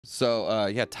So,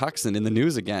 yeah, Thaksin in the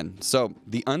news again. So,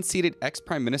 the unseated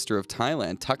ex-Prime Minister of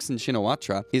Thailand, Thaksin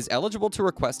Shinawatra, is eligible to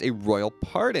request a royal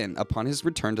pardon upon his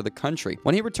return to the country.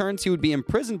 When he returns, he would be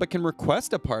imprisoned but can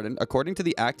request a pardon, according to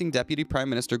the acting Deputy Prime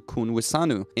Minister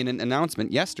Wissanu in an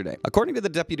announcement yesterday. According to the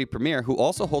Deputy Premier, who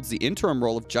also holds the interim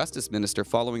role of Justice Minister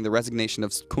following the resignation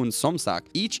of Somsak,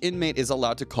 each inmate is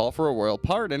allowed to call for a royal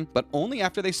pardon, but only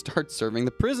after they start serving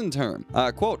the prison term.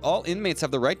 Quote, all inmates have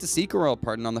the right to seek a royal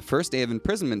pardon on the first day of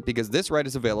imprisonment because this right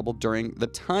is available during the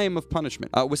time of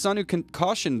punishment. Wissanu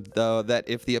cautioned, though, that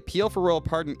if the appeal for royal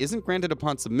pardon isn't granted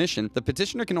upon submission, the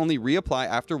petitioner can only reapply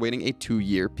after waiting a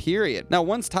 2-year period. Now,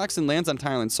 once Thaksin lands on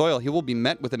Thailand soil, he will be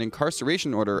met with an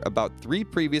incarceration order about 3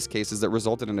 previous cases that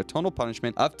resulted in a total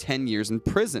punishment of 10 years in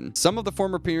prison. Some of the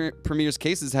former premier's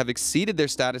cases have exceeded their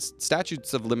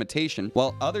statutes of limitation,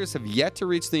 while others have yet to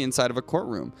reach the inside of a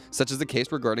courtroom, such as the case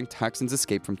regarding Thaksin's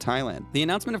escape from Thailand. The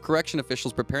announcement of correction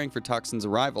officials preparing for Thaksin's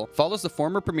arrival follows the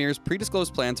former premier's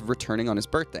predisclosed plans of returning on his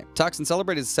birthday. Thaksin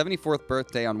celebrated his 74th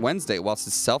birthday on Wednesday whilst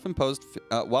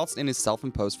in his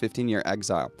self-imposed 15-year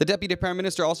exile. The Deputy Prime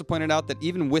Minister also pointed out that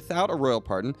even without a royal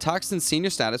pardon, Thaksin's senior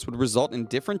status would result in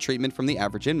different treatment from the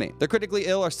average inmate. The critically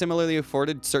ill are similarly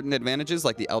afforded certain advantages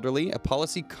like the elderly, a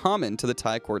policy common to the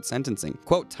Thai court sentencing.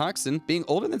 Quote, Thaksin, being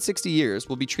older than 60 years,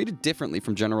 will be treated differently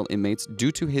from general inmates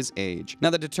due to his age.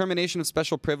 Now, the determination of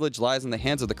special privilege lies in the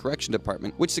hands of the Correction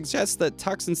Department, which suggests that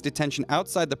Thaksin's detention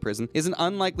outside the prison is an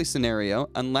unlikely scenario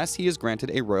unless he is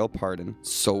granted a royal pardon.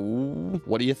 So,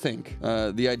 what do you think?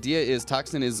 The idea is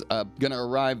Thaksin is going to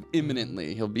arrive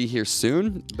imminently. He'll be here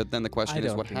soon, but then the question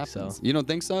is what happens. So. You don't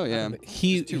think so? Yeah.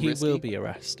 He will be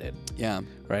arrested. Yeah.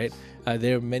 Right?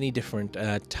 There are many different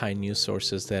Thai news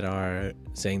sources that are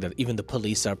saying that even the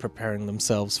police are preparing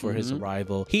themselves for his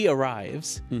arrival. He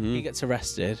arrives, he gets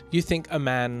arrested. You think a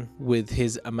man with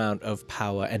his amount of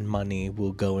power and money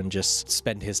will go and just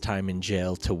spend his time in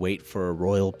jail to wait for a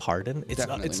royal pardon?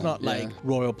 It's not like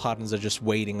royal pardons are just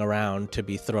waiting around to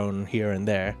be thrown here and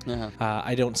there.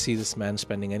 I don't see this man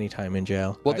spending any time in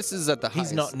jail. Well, this is at the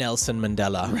highest. He's not Nelson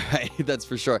Mandela. Right, that's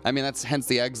for sure. I mean, that's hence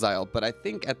the exile. But I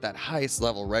think at that highest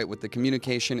level, right, with the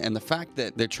communication and the fact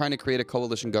that they're trying to create a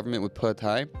coalition government with Pheu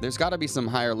Thai, there's got to be some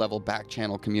higher level back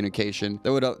channel communication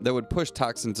that would push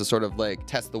Thaksin to sort of like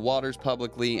test the waters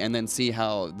publicly and then see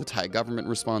how the Thai government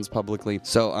responds publicly.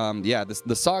 So yeah,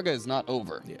 the saga is not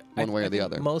over one way or the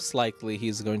other. Most likely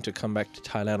he's going to come back to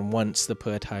Thailand once the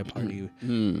Pheu Thai party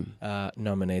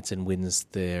nominates and wins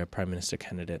their prime minister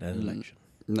candidate at an election.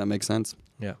 That makes sense.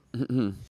 Yeah.